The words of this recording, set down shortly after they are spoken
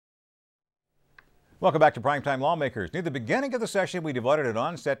Welcome back to Primetime Lawmakers. Near the beginning of the session, we devoted an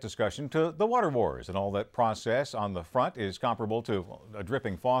on-set discussion to the water wars, and all that process on the front is comparable to a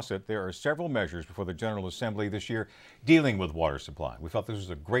dripping faucet. There are several measures before the General Assembly this year dealing with water supply. We felt this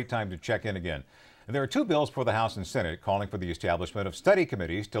was a great time to check in again. And there are two bills for the House and Senate calling for the establishment of study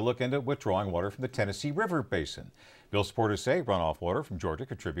committees to look into withdrawing water from the Tennessee River Basin. Bill supporters say runoff water from Georgia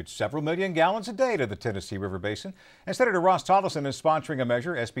contributes several million gallons a day to the Tennessee River Basin. And Senator Ross Tollison is sponsoring a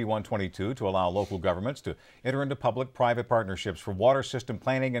measure, SB 122, to allow local governments to enter into public-private partnerships for water system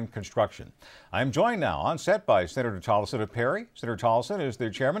planning and construction. I'm joined now on set by Senator Tollison of Perry. Senator Tollison is the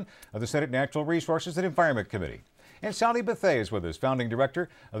chairman of the Senate Natural Resources and Environment Committee. And Sally Bethea is with us, founding director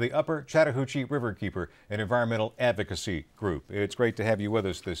of the Upper Chattahoochee Riverkeeper and Environmental Advocacy Group. It's great to have you with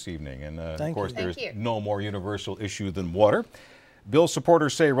us this evening. And of course, there's no more universal issue than water. Bill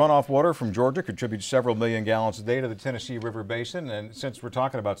supporters say runoff water from Georgia contributes several million gallons a day to the Tennessee River Basin. And since we're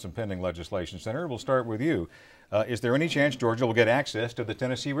talking about some pending legislation, Senator, we'll start with you. Is there any chance Georgia will get access to the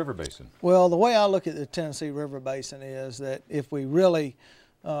Tennessee River Basin? Well, the way I look at the Tennessee River Basin is that if we really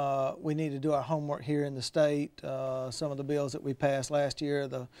we need to do our homework here in the state. Some of the bills that we passed last year,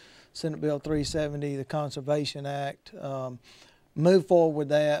 the Senate Bill 370, the Conservation Act, move forward with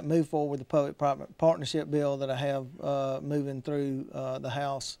that, move forward with the public-private partnership bill that I have moving through the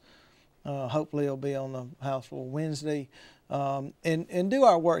House. Hopefully it'll be on the House floor Wednesday. And do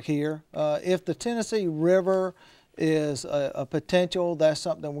our work here. If the Tennessee River is a potential, that's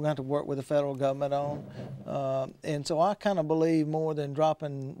something we're going to have to work with the federal government on. And so I kind of believe more than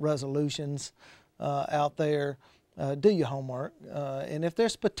dropping resolutions out there, do your homework. And if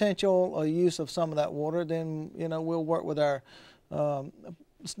there's potential use of some of that water, then, you know, we'll work with our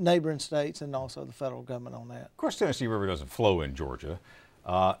neighboring states and also the federal government on that. Of course, Tennessee River doesn't flow in Georgia.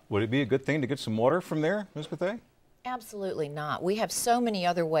 Would it be a good thing to get some water from there, Ms. Bethea? Absolutely not. We have so many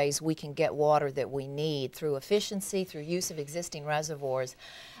other ways we can get water that we need through efficiency, through use of existing reservoirs.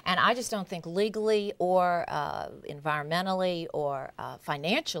 And I just don't think legally or environmentally or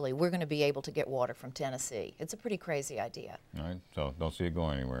financially we're going to be able to get water from Tennessee. It's a pretty crazy idea. All right, so don't see it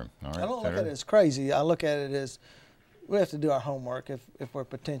going anywhere. All right, I don't look at it as crazy. I look at it as we have to do our homework if we're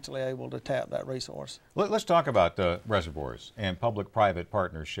potentially able to tap that resource. Let's talk about reservoirs and public-private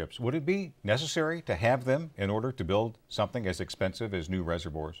partnerships. Would it be necessary to have them in order to build something as expensive as new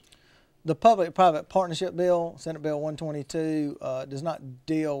reservoirs? The public-private partnership bill, Senate Bill 122, does not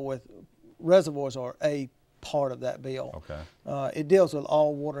deal with reservoirs or a part of that bill. Okay. It deals with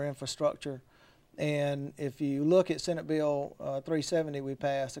all water infrastructure. And if you look at Senate Bill 370 we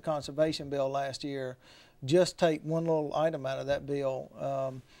passed, the conservation bill last year, just take one little item out of that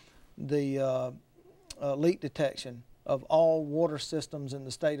bill, the leak detection of all water systems in the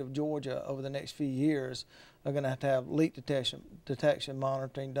state of Georgia over the next few years are going to have leak detection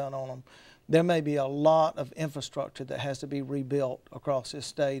monitoring done on them. There may be a lot of infrastructure that has to be rebuilt across this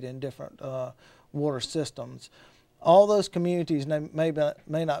state in different water systems. All those communities may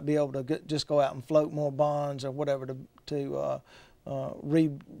not be able to just go out and float more bonds or whatever to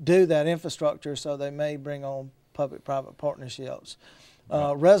redo that infrastructure, so they may bring on public-private partnerships.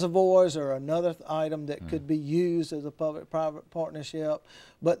 Reservoirs are another item that could be used as a public-private partnership.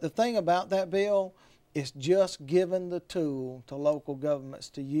 But the thing about that bill is just giving the tool to local governments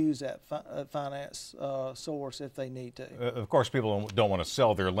to use that finance source if they need to. Of course, people don't want to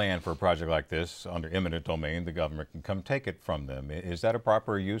sell their land for a project like this under eminent domain. The government can come take it from them. Is that a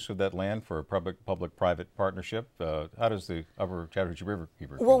proper use of that land for a public-private partnership? How does the Upper Chattahoochee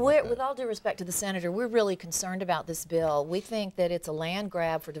Riverkeeper? Well, with all due respect to the senator, we're really concerned about this bill. We think that it's a land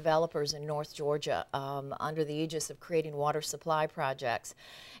grab for developers in North Georgia under the aegis of creating water supply projects.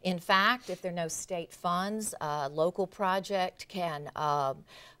 In fact, if there are no state funds, a local project can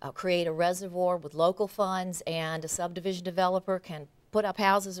create a reservoir with local funds, and a subdivision developer can put up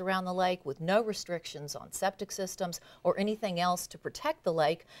houses around the lake with no restrictions on septic systems or anything else to protect the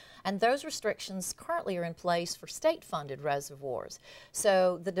lake. And those restrictions currently are in place for state-funded reservoirs.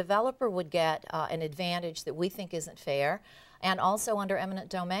 So the developer would get an advantage that we think isn't fair. And also under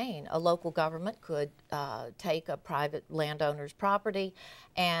eminent domain, a local government could take a private landowner's property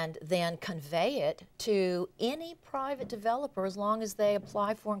and then convey it to any private developer as long as they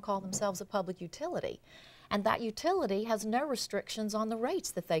apply for and call themselves a public utility. And that utility has no restrictions on the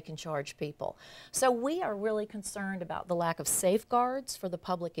rates that they can charge people. So we are really concerned about the lack of safeguards for the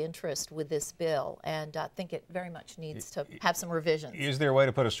public interest with this bill, and I think it very much needs to have some revisions. Is there a way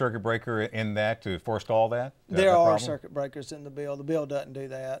to put a circuit breaker in that to forestall that? There are circuit breakers in the bill. The bill doesn't do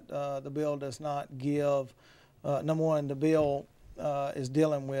that. The bill does not give, number one, the bill is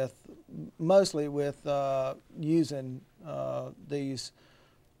dealing with, mostly with using these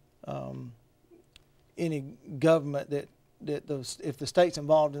any government if the state's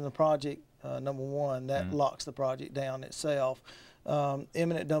involved in the project, number one, that locks the project down itself.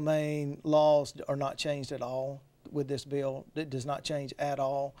 Eminent domain laws are not changed at all with this bill. It does not change at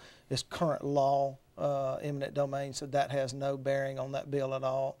all. It's current law, eminent domain, so that has no bearing on that bill at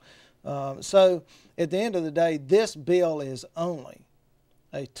all. So at the end of the day, this bill is only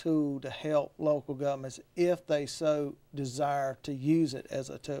a tool to help local governments if they so desire to use it as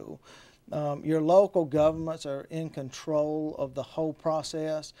a tool. Your local governments are in control of the whole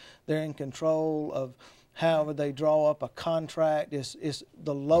process. They're in control of however they draw up a contract. It's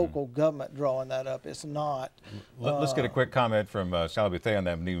the local government drawing that up. It's not. Let's get a quick comment from Sally Bethea on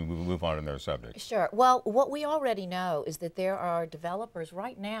that, and then we'll move on to their subject. Sure. Well, what we already know is that there are developers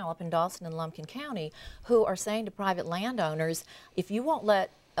right now up in Dawson and Lumpkin County who are saying to private landowners, if you won't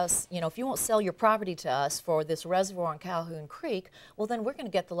let us, if you won't sell your property to us for this reservoir on Calhoun Creek, well, then we're going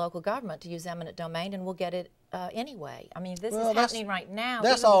to get the local government to use eminent domain, and we'll get it anyway. I mean, this is happening right now.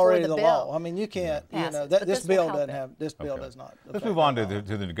 That's already the law. I mean, you can't. This bill doesn't have. This bill does not. Let's move on to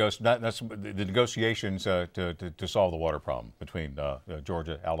the negotiations to solve the water problem between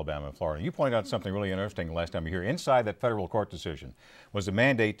Georgia, Alabama, and Florida. You pointed out something really interesting last time you were here. Inside that federal court decision was a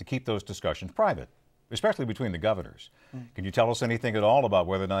mandate to keep those discussions private, especially between the governors. Can you tell us anything at all about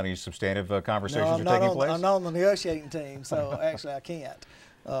whether or not any substantive conversations are taking place? I'm not on the negotiating team, so actually I can't.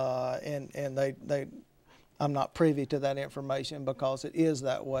 I'm not privy to that information because it is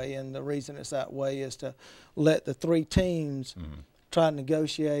that way, and the reason it's that way is to let the three teams try to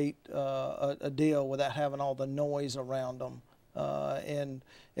negotiate a deal without having all the noise around them. And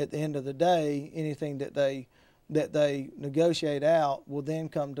at the end of the day, anything that they negotiate out will then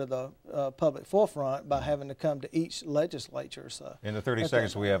come to the public forefront by having to come to each legislature. So, in the 30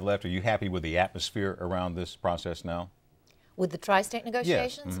 seconds we have left, are you happy with the atmosphere around this process now? With the tri-state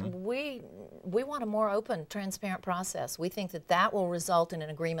negotiations, yes. We want a more open, transparent process. We think that will result in an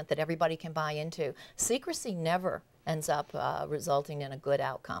agreement that everybody can buy into. Secrecy never ends up resulting in a good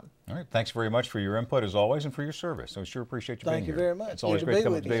outcome. All right. Thanks very much for your input, as always, and for your service. I sure appreciate you being here. Thank you very much. It's always great to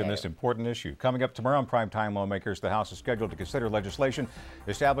come today on this important issue. Coming up tomorrow on Primetime Lawmakers, the House is scheduled to consider legislation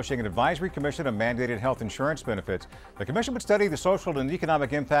establishing an advisory commission of mandated health insurance benefits. The commission would study the social and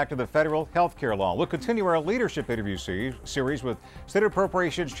economic impact of the federal health care law. We'll continue our leadership interview series with Senate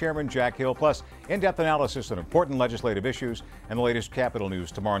Appropriations Chairman Jack Hill, plus in-depth analysis on important legislative issues and the latest Capitol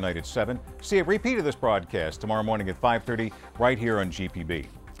news tomorrow night at 7. See a repeat of this broadcast tomorrow morning at 5:30 right here on GPB.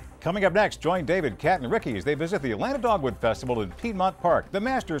 Coming up next, join David, Kat, and Ricky as they visit the Atlanta Dogwood Festival in Piedmont Park, the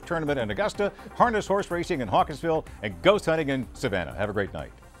Masters Tournament in Augusta, harness horse racing in Hawkinsville, and ghost hunting in Savannah. Have a great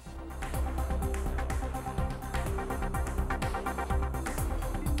night.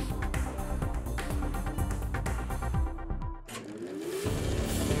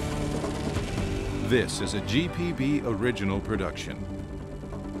 This is a GPB original production.